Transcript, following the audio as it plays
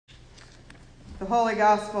The Holy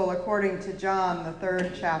Gospel according to John, the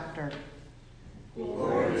 3rd chapter.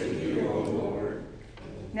 Glory to you, O Lord.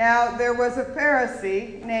 Now there was a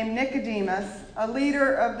Pharisee named Nicodemus, a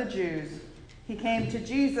leader of the Jews. He came to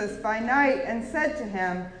Jesus by night and said to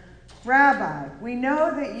him, "Rabbi, we know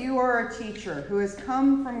that you are a teacher who has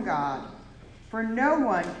come from God, for no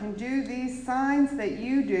one can do these signs that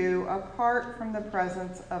you do apart from the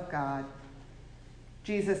presence of God."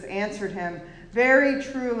 Jesus answered him, "Very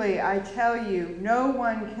truly, I tell you, no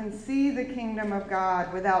one can see the kingdom of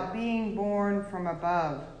God without being born from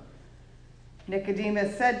above."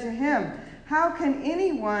 Nicodemus said to him, "How can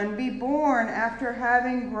anyone be born after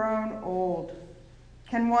having grown old?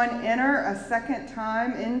 Can one enter a second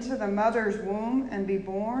time into the mother's womb and be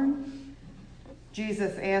born?"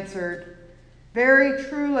 Jesus answered, "Very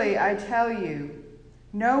truly, I tell you,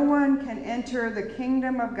 no one can enter the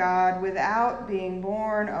kingdom of God without being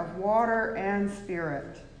born of water and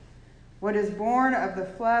spirit. What is born of the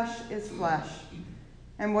flesh is flesh,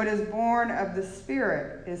 and what is born of the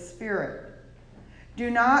spirit is spirit. Do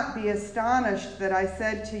not be astonished that I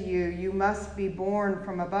said to you, you must be born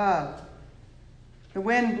from above. The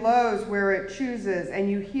wind blows where it chooses, and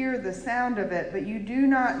you hear the sound of it, but you do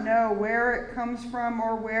not know where it comes from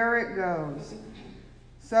or where it goes.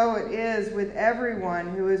 So it is with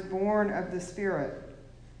everyone who is born of the Spirit."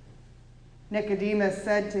 Nicodemus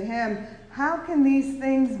said to him, "How can these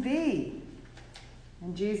things be?"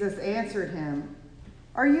 And Jesus answered him,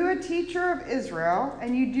 "Are you a teacher of Israel,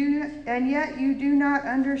 and yet you do not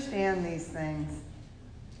understand these things?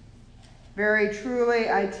 Very truly,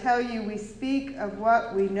 I tell you, we speak of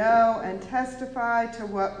what we know and testify to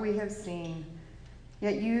what we have seen,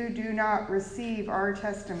 yet you do not receive our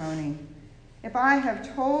testimony. If I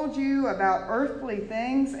have told you about earthly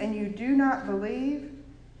things and you do not believe,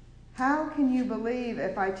 how can you believe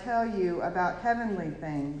if I tell you about heavenly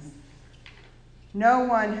things? No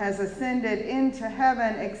one has ascended into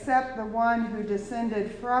heaven except the one who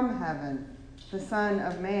descended from heaven, the Son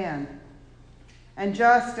of Man. And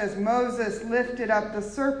just as Moses lifted up the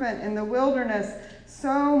serpent in the wilderness,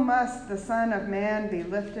 so must the Son of Man be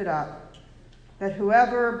lifted up, that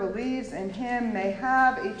whoever believes in him may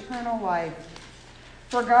have eternal life.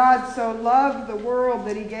 For God so loved the world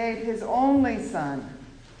that he gave his only Son,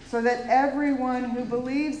 so that everyone who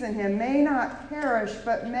believes in him may not perish,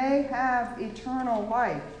 but may have eternal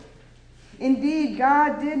life. Indeed,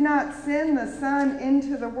 God did not send the Son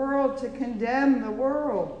into the world to condemn the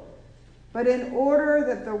world, but in order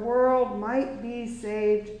that the world might be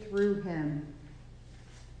saved through him."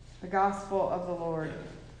 The Gospel of the Lord.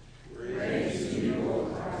 Praise to you, O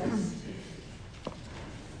Christ.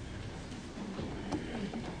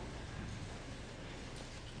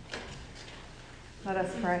 Let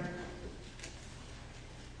us pray.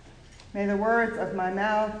 May the words of my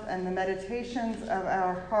mouth and the meditations of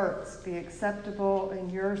our hearts be acceptable in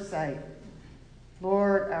your sight,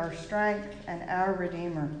 Lord, our strength and our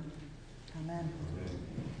Redeemer. Amen.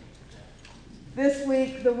 This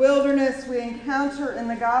week, the wilderness we encounter in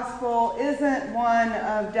the gospel isn't one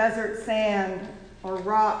of desert sand or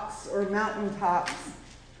rocks or mountaintops.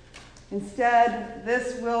 Instead,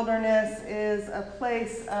 this wilderness is a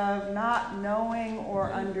place of not knowing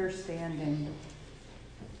or understanding.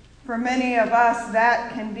 For many of us,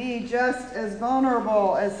 that can be just as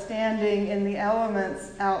vulnerable as standing in the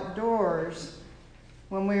elements outdoors,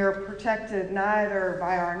 when we are protected neither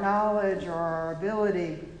by our knowledge or our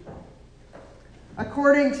ability.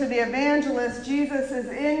 According to the evangelist, Jesus is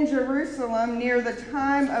in Jerusalem near the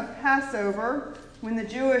time of Passover, when the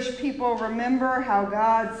Jewish people remember how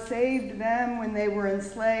God saved them when they were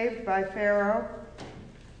enslaved by Pharaoh.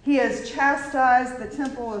 He has chastised the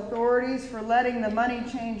temple authorities for letting the money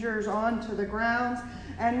changers onto the grounds,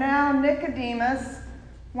 and now Nicodemus,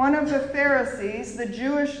 one of the Pharisees, the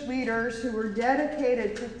Jewish leaders who were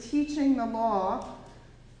dedicated to teaching the law,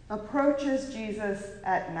 approaches Jesus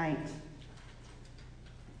at night.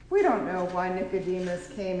 We don't know why Nicodemus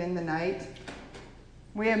came in the night.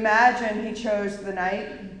 We imagine he chose the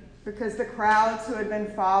night because the crowds who had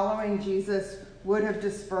been following Jesus would have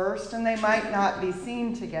dispersed and they might not be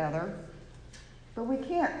seen together. But we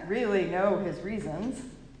can't really know his reasons.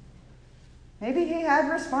 Maybe he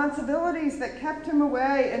had responsibilities that kept him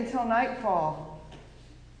away until nightfall.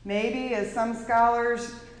 Maybe, as some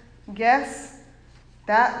scholars guess,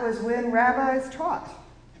 that was when rabbis taught.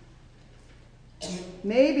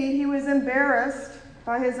 Maybe he was embarrassed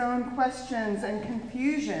by his own questions and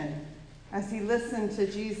confusion as he listened to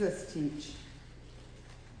Jesus teach.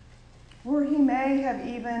 Or he may have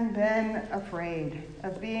even been afraid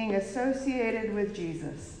of being associated with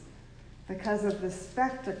Jesus because of the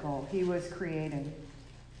spectacle he was creating.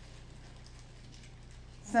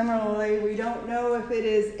 Similarly, we don't know if it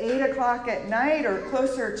is 8 o'clock at night or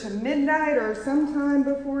closer to midnight or sometime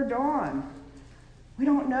before dawn. We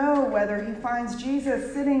don't know whether he finds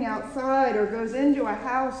Jesus sitting outside or goes into a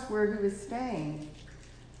house where he was staying.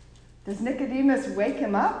 Does Nicodemus wake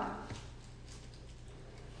him up?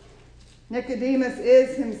 Nicodemus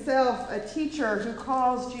is himself a teacher who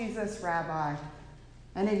calls Jesus rabbi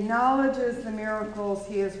and acknowledges the miracles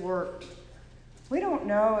he has worked. We don't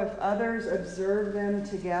know if others observe them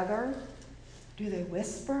together. Do they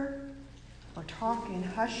whisper or talk in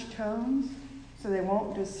hushed tones so they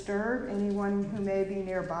won't disturb anyone who may be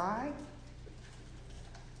nearby?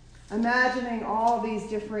 Imagining all these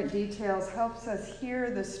different details helps us hear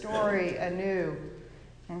the story anew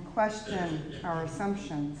and question our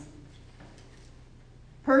assumptions.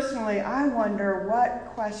 Personally, I wonder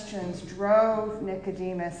what questions drove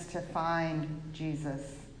Nicodemus to find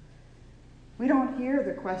Jesus. We don't hear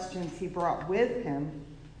the questions he brought with him.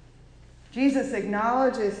 Jesus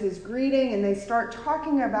acknowledges his greeting, and they start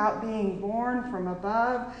talking about being born from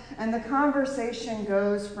above, and the conversation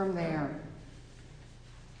goes from there.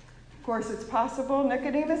 Of course, it's possible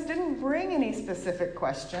Nicodemus didn't bring any specific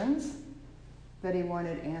questions that he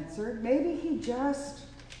wanted answered. Maybe he just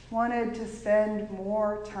wanted to spend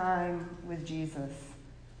more time with Jesus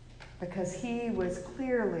because he was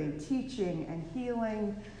clearly teaching and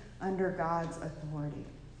healing under God's authority.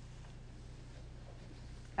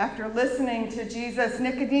 After listening to Jesus,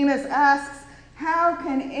 Nicodemus asks, "How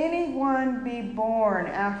can anyone be born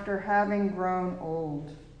after having grown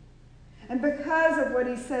old?" And because of what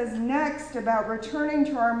he says next about returning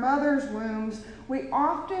to our mother's wombs, we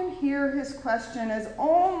often hear his question as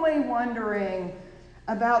only wondering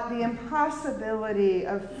about the impossibility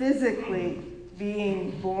of physically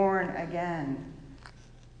being born again.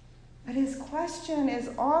 But his question is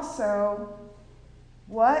also,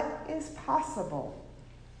 what is possible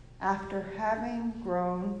after having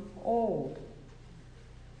grown old?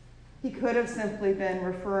 He could have simply been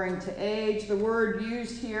referring to age. The word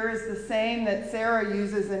used here is the same that Sarah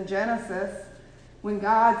uses in Genesis when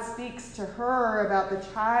God speaks to her about the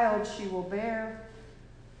child she will bear.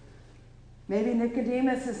 Maybe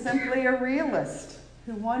Nicodemus is simply a realist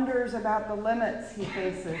who wonders about the limits he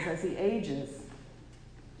faces as he ages.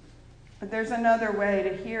 But there's another way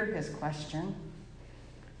to hear his question.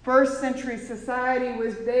 First century society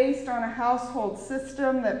was based on a household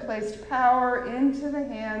system that placed power into the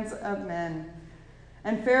hands of men.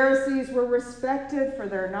 And Pharisees were respected for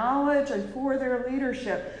their knowledge and for their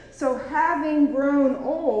leadership. So having grown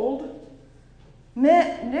old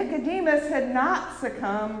meant Nicodemus had not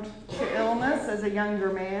succumbed to illness as a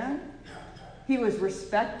younger man. He was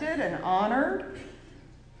respected and honored.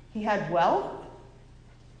 He had wealth.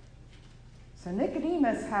 So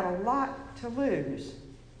Nicodemus had a lot to lose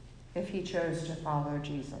if he chose to follow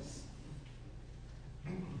Jesus.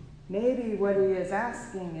 Maybe what he is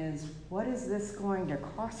asking is, what is this going to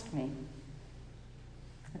cost me?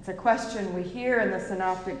 It's a question we hear in the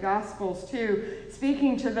Synoptic Gospels too.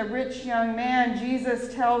 Speaking to the rich young man,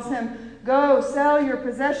 Jesus tells him, "Go, sell your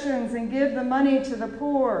possessions and give the money to the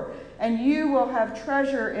poor, and you will have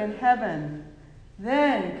treasure in heaven.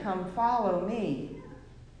 Then come follow me."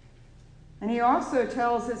 And he also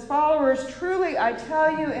tells his followers, "Truly, I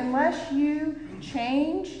tell you, unless you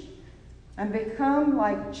change and become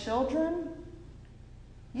like children,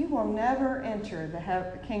 you will never enter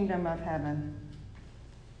the kingdom of heaven."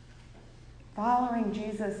 Following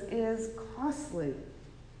Jesus is costly.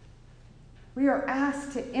 We are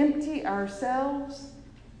asked to empty ourselves,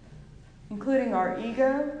 including our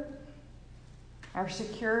ego, our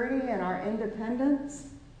security, and our independence,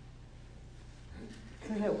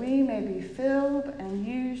 so that we may be filled and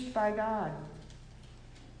used by God.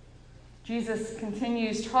 Jesus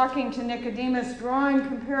continues talking to Nicodemus, drawing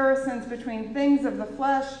comparisons between things of the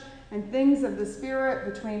flesh and things of the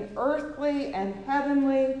spirit, between earthly and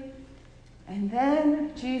heavenly. And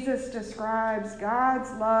then Jesus describes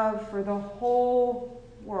God's love for the whole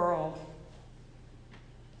world,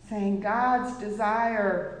 saying God's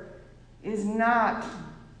desire is not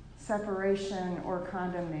separation or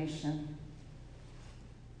condemnation,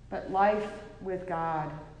 but life with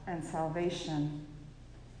God and salvation.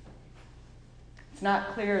 It's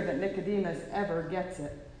not clear that Nicodemus ever gets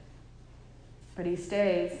it, but he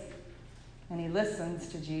stays and he listens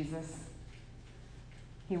to Jesus.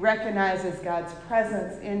 He recognizes God's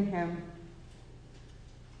presence in him.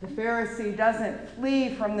 The Pharisee doesn't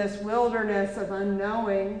flee from this wilderness of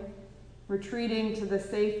unknowing, retreating to the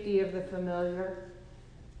safety of the familiar.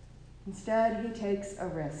 Instead, he takes a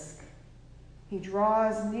risk. He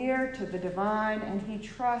draws near to the divine and he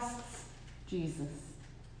trusts Jesus.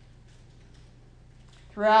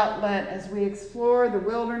 Throughout Lent, as we explore the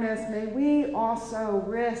wilderness, may we also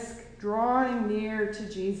risk drawing near to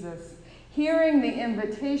Jesus, hearing the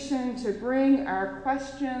invitation to bring our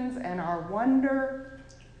questions and our wonder.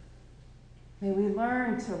 May we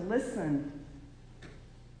learn to listen,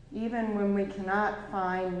 even when we cannot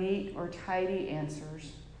find neat or tidy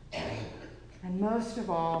answers. And most of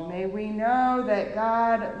all, may we know that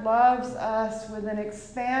God loves us with an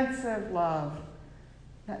expansive love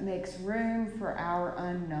that makes room for our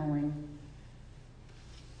unknowing.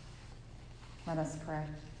 Let us pray.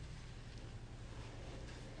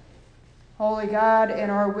 Holy God, in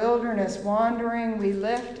our wilderness wandering, we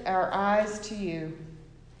lift our eyes to you,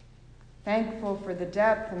 thankful for the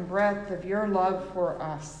depth and breadth of your love for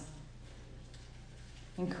us.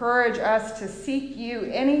 Encourage us to seek you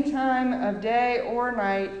any time of day or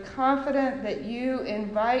night, confident that you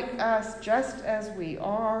invite us just as we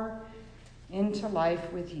are into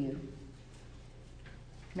life with you.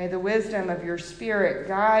 May the wisdom of your Spirit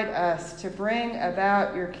guide us to bring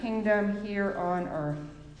about your kingdom here on earth.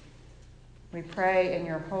 We pray in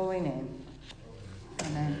your holy name.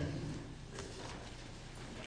 Amen.